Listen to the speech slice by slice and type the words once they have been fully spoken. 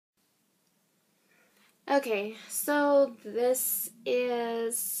Okay, so this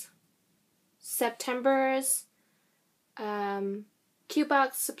is September's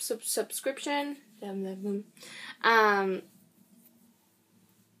qbox subscription.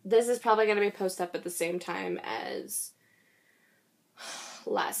 This is probably going to be posted up at the same time as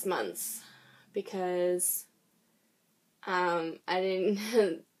last month's because I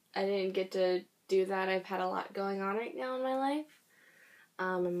didn't I didn't get to do that. I've had a lot going on right now in my life.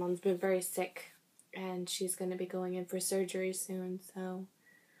 My mom's been very sick and she's going to be going in for surgery soon, so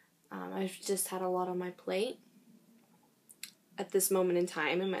I've just had a lot on my plate at this moment in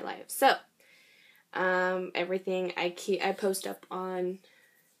time in my life. So everything I post up on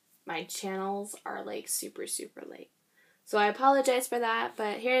my channels are like super late. So I apologize for that,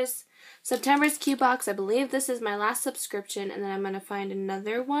 but here's September's qbox. I believe this is my last subscription, and then I'm going to find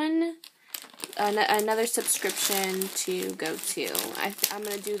another one, another subscription to go to. I'm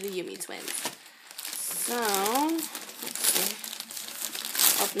going to do the Yumi twins. So, let's see.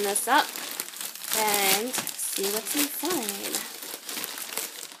 Open this up and see what's inside.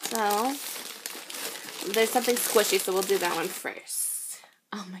 So, there's something squishy, so we'll do that one first.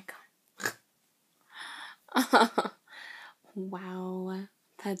 Oh my god. Wow.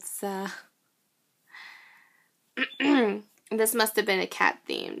 That's, this must have been a cat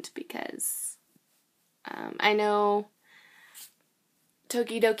themed because, I know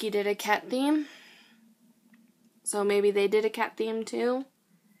Tokidoki did a cat theme. So maybe they did a cat theme too.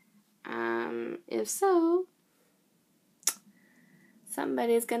 If so,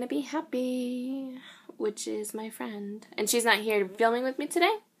 somebody's gonna be happy, which is my friend. And she's not here filming with me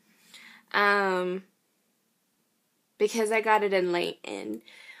today. Because I got it in late and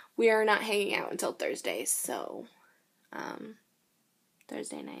we are not hanging out until Thursday, so,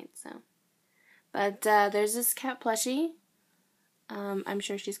 Thursday night, so. But, there's this cat plushie. I'm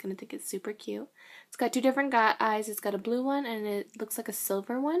sure she's gonna think it's super cute. It's got two different eyes. It's got a blue one and it looks like a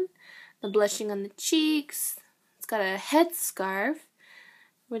silver one. The blushing on the cheeks. It's got a headscarf,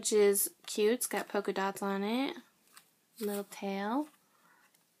 which is cute. It's got polka dots on it. Little tail.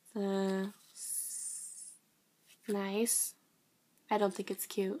 Nice. I don't think it's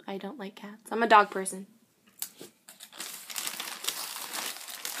cute. I don't like cats. I'm a dog person.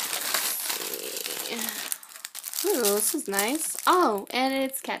 Ooh, this is nice. Oh, and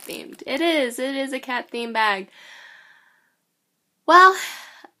it's cat themed. It is a cat themed bag. Well,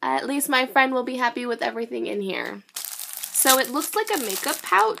 at least my friend will be happy with everything in here. So it looks like a makeup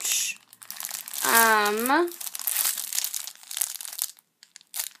pouch.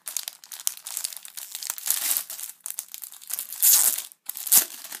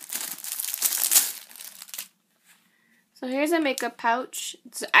 So here's a makeup pouch.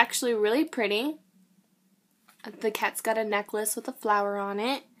 It's actually really pretty. The cat's got a necklace with a flower on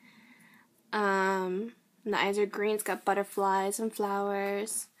it. And the eyes are green. It's got butterflies and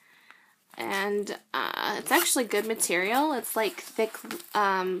flowers. And it's actually good material. It's like thick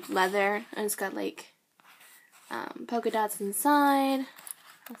leather. And it's got like polka dots inside.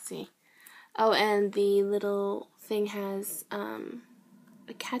 Let's see. Oh, and the little thing has a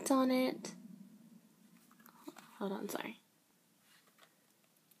cat on it. Hold on, sorry.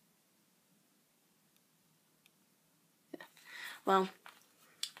 Well,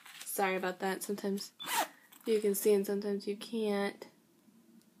 sorry about that. Sometimes you can see and sometimes you can't.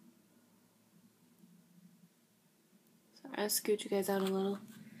 Sorry, I'll scoot you guys out a little.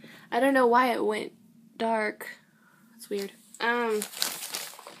 I don't know why it went dark. That's weird.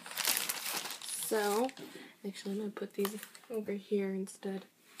 So, actually I'm going to put these over here instead.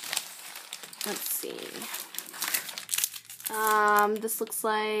 Let's see. This looks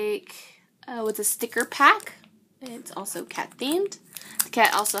like, it's a sticker pack. It's also cat themed. The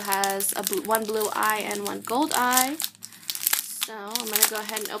cat also has one blue eye and one gold eye. So I'm going to go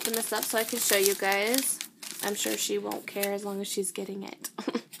ahead and open this up so I can show you guys. I'm sure she won't care as long as she's getting it.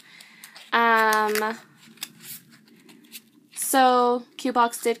 So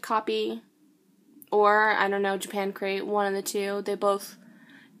qbox did copy, or I don't know, Japan Crate, one of the two. They both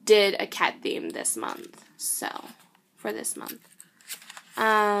did a cat theme this month. So, for this month.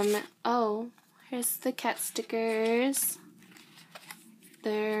 Oh, here's the cat stickers.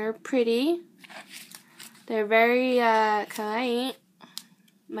 They're pretty. They're very kawaii.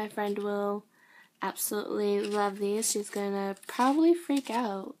 My friend will absolutely love these. She's gonna probably freak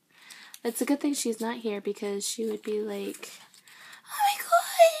out. It's a good thing she's not here because she would be like, oh my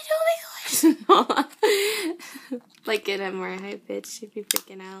god. Like in a more high pitch, she'd be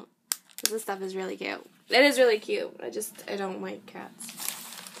freaking out. Because this stuff is really cute. It is really cute. I don't like cats.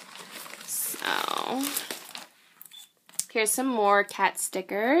 So, Here's some more cat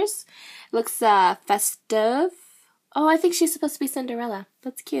stickers. Looks festive. Oh, I think she's supposed to be Cinderella.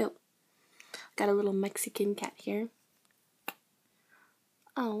 That's cute. Got a little Mexican cat here.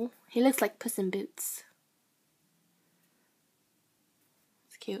 Oh, he looks like Puss in Boots.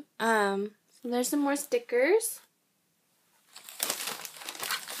 It's cute. So there's some more stickers.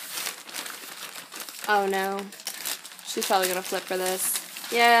 Oh no. She's probably gonna flip for this.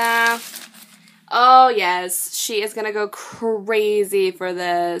 Yeah. Oh yes, she is gonna go crazy for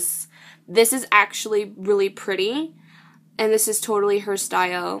this. This is actually really pretty. And this is totally her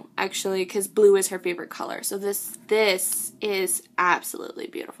style, actually, because blue is her favorite color. So this is absolutely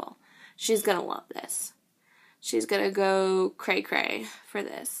beautiful. She's going to love this. She's going to go cray-cray for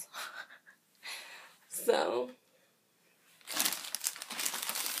this. So,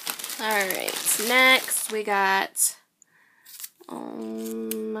 alright, next we got,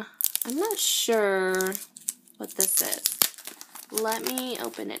 I'm not sure what this is. Let me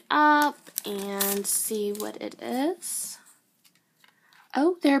open it up and see what it is.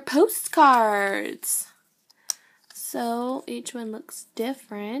 Oh, they're postcards. So each one looks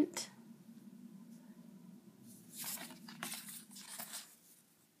different.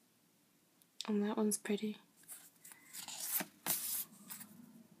 And that one's pretty.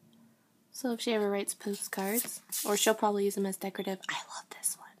 So if she ever writes postcards, or she'll probably use them as decorative. I love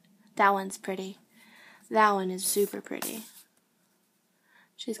this one. That one's pretty. That one is super pretty.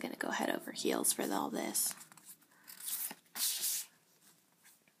 She's going to go head over heels for all this.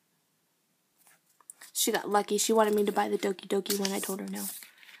 She got lucky. She wanted me to buy the Doki Doki one. I told her no.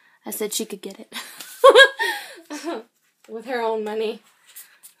 I said she could get it. With her own money.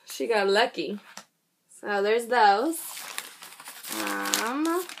 She got lucky. So there's those.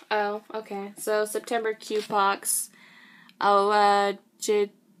 Oh, okay. So September qbox. Oh,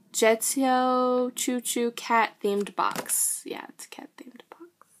 Jetio Choo Choo cat themed box. Yeah, it's a cat themed box.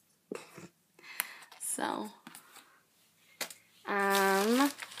 So,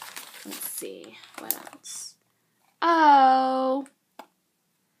 let's see, what else? Oh,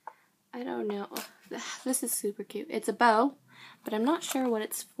 I don't know. This is super cute. It's a bow, but I'm not sure what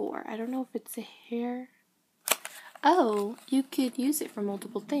it's for. I don't know if it's a hair. Oh, you could use it for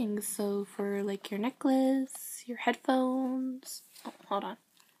multiple things. So for like your necklace, your headphones. Oh, hold on.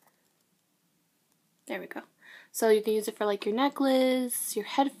 There we go. So you can use it for like your necklace, your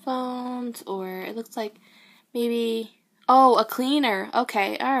headphones, or it looks like maybe, oh, a cleaner.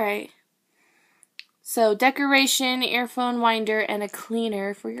 Okay, alright. So decoration, earphone winder, and a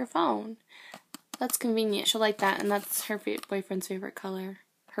cleaner for your phone. That's convenient. She'll like that, and that's her boyfriend's favorite color.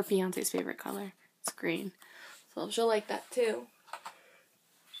 Her fiance's favorite color. It's green. So she'll like that too.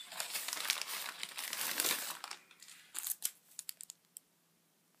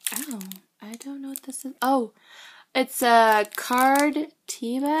 Oh, I don't know what this is. Oh, it's a card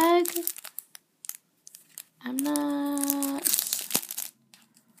tea bag. I'm not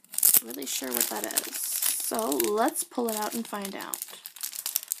really sure what that is. So let's pull it out and find out.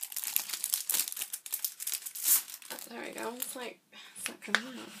 There we go. It's not coming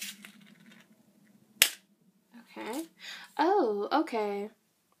out. Okay. Oh, okay.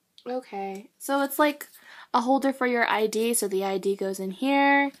 Okay. So it's like a holder for your ID. So the ID goes in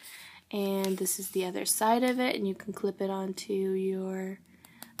here. And this is the other side of it. And you can clip it onto your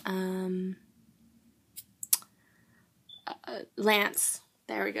lance.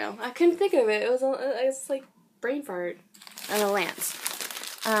 There we go. I couldn't think of it. It was like brain fart. And a lance.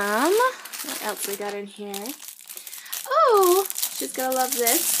 What else we got in here? Oh, she's gonna love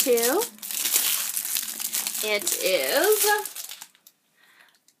this too. It is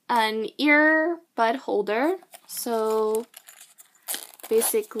an earbud holder. So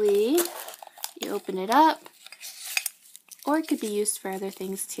basically, you open it up, or it could be used for other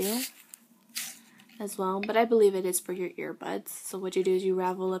things too, as well. But I believe it is for your earbuds. So what you do is you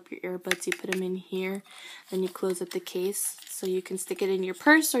ravel up your earbuds, you put them in here, then you close up the case so you can stick it in your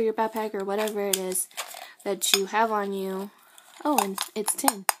purse or your backpack or whatever it is that you have on you. Oh, and it's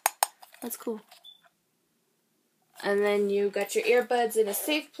tin. That's cool. And then you got your earbuds in a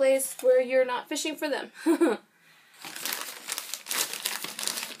safe place where you're not fishing for them. We'll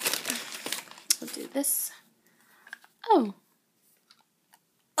do this. Oh.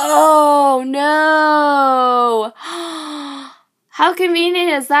 Oh, no. How convenient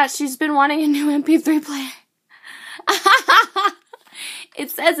is that? She's been wanting a new MP3 player.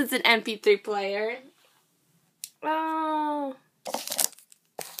 It says it's an MP3 player. Oh.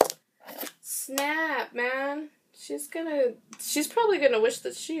 Snap, man. She's probably gonna wish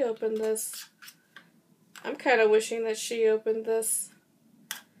that she opened this. I'm kind of wishing that she opened this,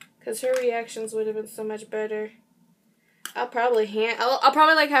 because her reactions would have been so much better. I'll probably I'll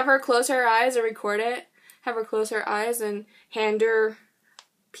probably like have her close her eyes or record it. Have her close her eyes and hand her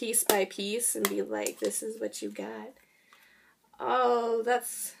piece by piece and be like, this is what you got. Oh,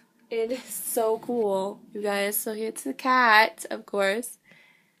 it is so cool, you guys. So here's the cat, of course,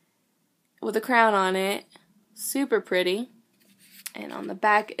 with a crown on it. Super pretty. And on the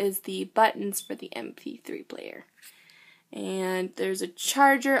back is the buttons for the MP3 player. And there's a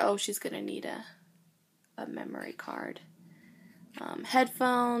charger. Oh, she's going to need a memory card.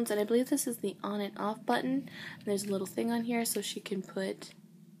 Headphones, and I believe this is the on and off button. And there's a little thing on here so she can put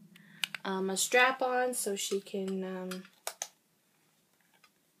a strap on so she can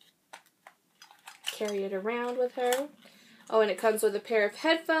carry it around with her. Oh, and it comes with a pair of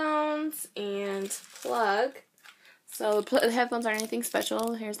headphones and plug. So the headphones aren't anything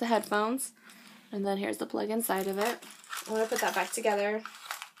special. Here's the headphones, and then here's the plug inside of it. I'm going to put that back together.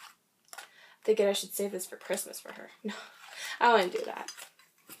 Thinking I should save this for Christmas for her. No, I wouldn't do that.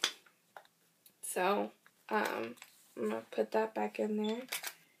 So, I'm going to put that back in there.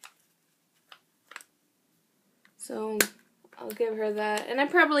 So, I'll give her that. And I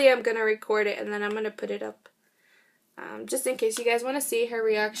probably am going to record it, and then I'm going to put it up. Just in case you guys want to see her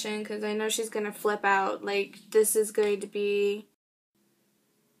reaction, because I know she's going to flip out. Like, this is going to be...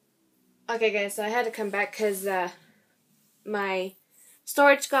 Okay, guys, so I had to come back because my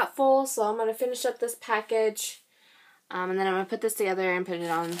storage got full, so I'm going to finish up this package, and then I'm going to put this together and put it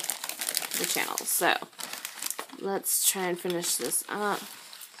on the channel. So, let's try and finish this up.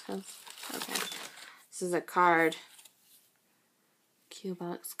 Okay, this is a card,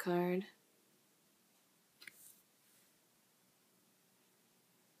 qbox card.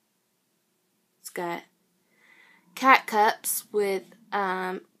 It's got cat cups with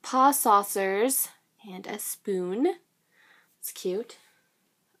paw saucers and a spoon. It's cute.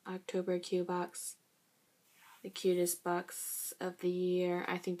 October qbox. The cutest box of the year.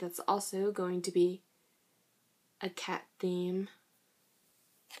 I think that's also going to be a cat theme.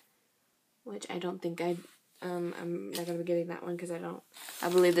 Which I don't think I'm not going to be getting that one because I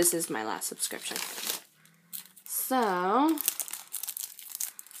believe this is my last subscription. So,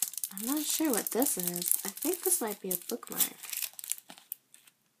 I'm not sure what this is. I think this might be a bookmark.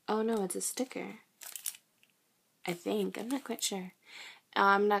 Oh no, it's a sticker. I think. I'm not quite sure.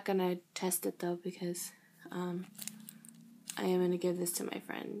 I'm not going to test it though because I am going to give this to my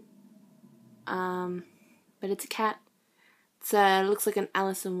friend. But it's a cat. It looks like an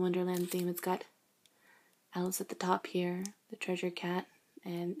Alice in Wonderland theme. It's got Alice at the top here, the treasure cat,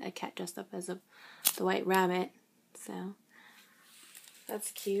 and a cat dressed up as the white rabbit. So,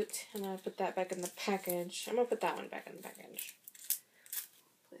 that's cute. I'm going to put that back in the package. I'm going to put that one back in the package.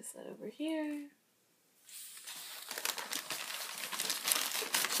 Place that over here.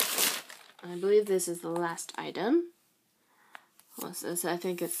 I believe this is the last item. What's this? I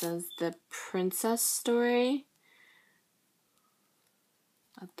think it says the princess story.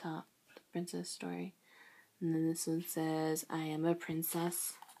 Up top, the princess story. And then this one says, I am a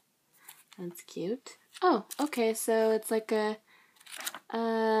princess. That's cute. Oh, okay, so it's like it's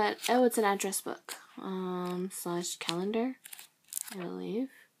an address book, / calendar, I believe.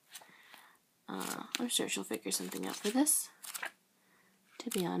 I'm sure she'll figure something out for this, to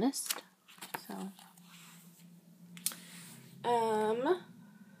be honest. So,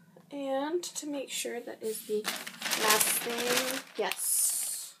 and to make sure that is the last thing,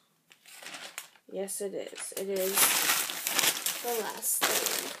 yes, it is. It is the last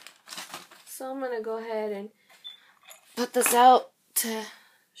thing. So I'm going to go ahead and put this out to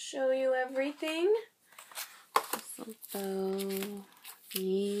show you everything. So,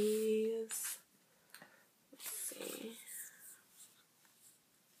 these, let's see.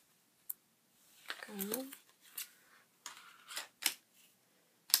 Go.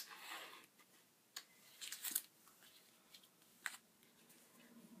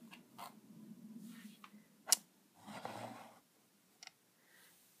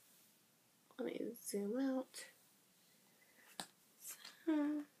 Let me zoom out.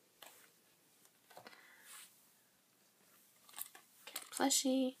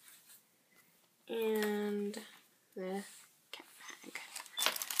 Plushie and the cat bag.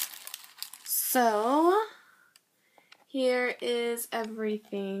 So here is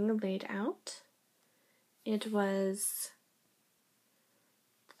everything laid out. It was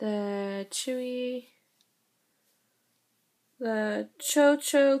the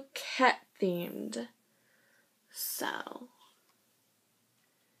Cho-Cho cat themed. So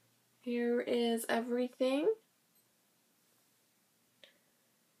here is everything.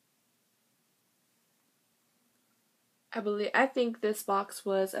 I think this box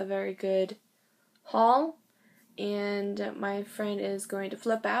was a very good haul. and my friend is going to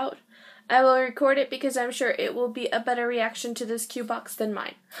flip out. I will record it because I'm sure it will be a better reaction to this qbox than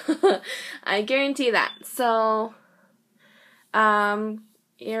mine. I guarantee that. So,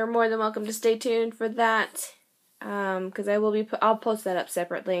 you're more than welcome to stay tuned for that. Because I'll post that up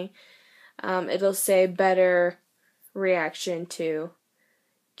separately. It'll say better reaction to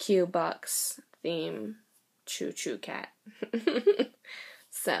qbox theme Choo Choo Cat.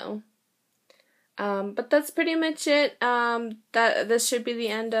 So, but that's pretty much it. This should be the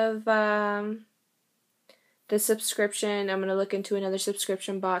end of the subscription. I'm gonna look into another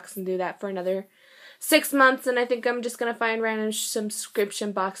subscription box and do that for another 6 months, and I think I'm just gonna find random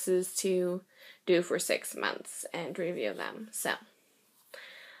subscription boxes to do for 6 months and review them. So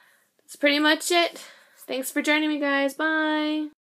that's pretty much it. Thanks for joining me, guys. Bye.